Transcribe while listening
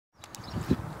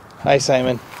Hi,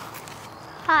 Simon.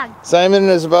 Hi. Simon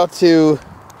is about to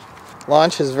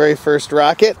launch his very first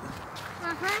rocket.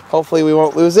 Hopefully we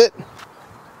won't lose it.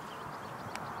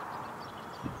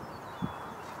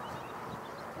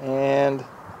 And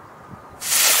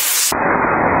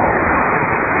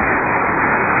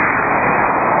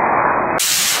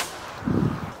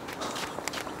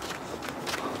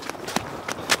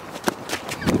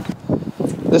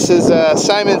this is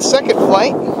Simon's second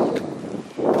flight,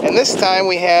 and this time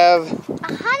we have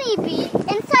a honeybee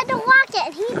inside the rocket,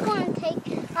 and he's going to take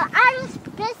outer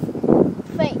space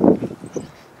thing.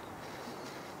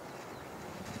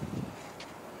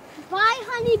 Bye,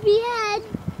 honeybee head.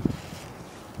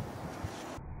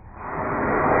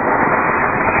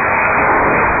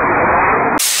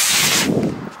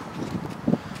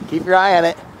 Keep your eye on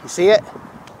it. You see it?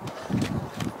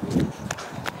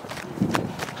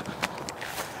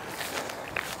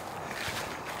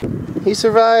 He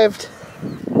survived.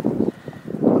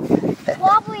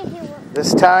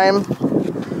 This time,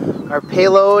 our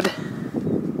payload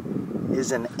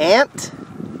is an ant.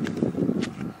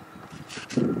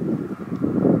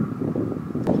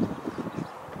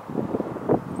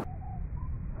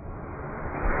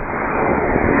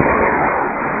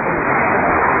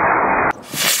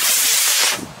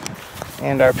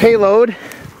 And our payload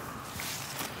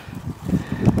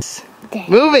is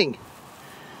moving.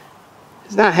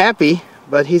 He's not happy,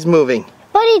 but he's moving.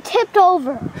 But he tipped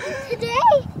over. Today,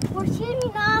 we're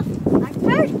shooting off our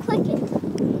first cricket.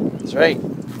 That's right.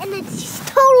 And it's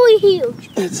totally huge.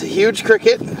 It's a huge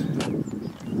cricket.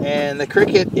 And the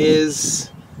cricket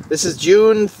is, this is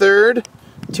June 3rd,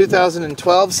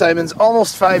 2012. Simon's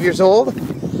almost 5 years old. Yep.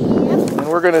 And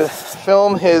we're going to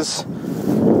film his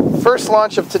first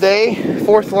launch of today,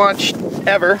 fourth launch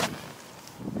ever.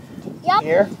 Yep.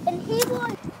 Here. And he will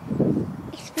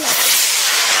explode.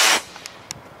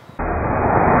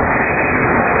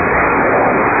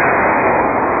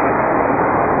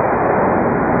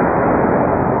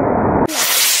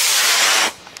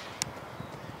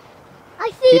 I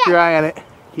see Keep it. your eye on it.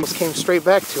 He just came straight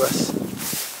back to us.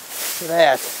 Look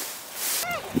at that.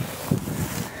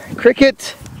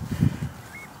 Cricket.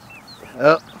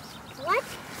 Oh. What?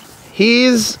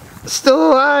 He's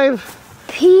still alive.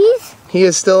 Peas? He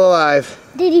is still alive.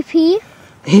 Did he pee?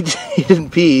 He didn't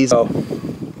pee. So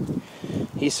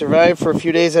he survived for a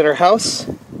few days at our house.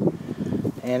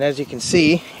 And as you can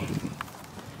see,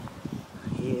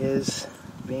 he is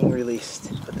being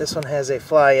released. But this one has a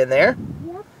fly in there.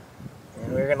 Yep.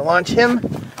 And we're going to launch him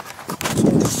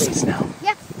into space now.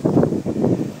 Yep.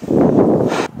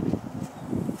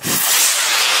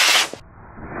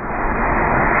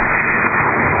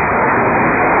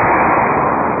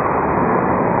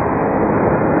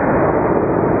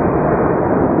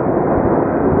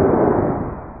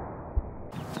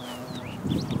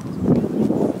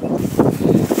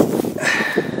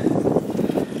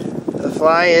 The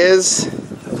fly is,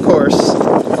 of course,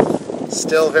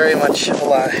 still very much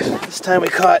alive. This time we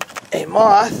caught a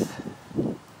moth.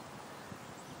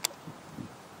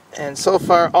 And so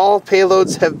far all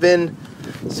payloads have been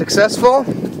successful.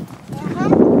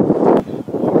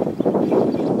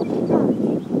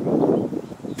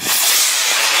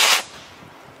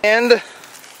 And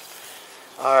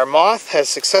our moth has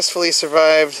successfully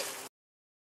survived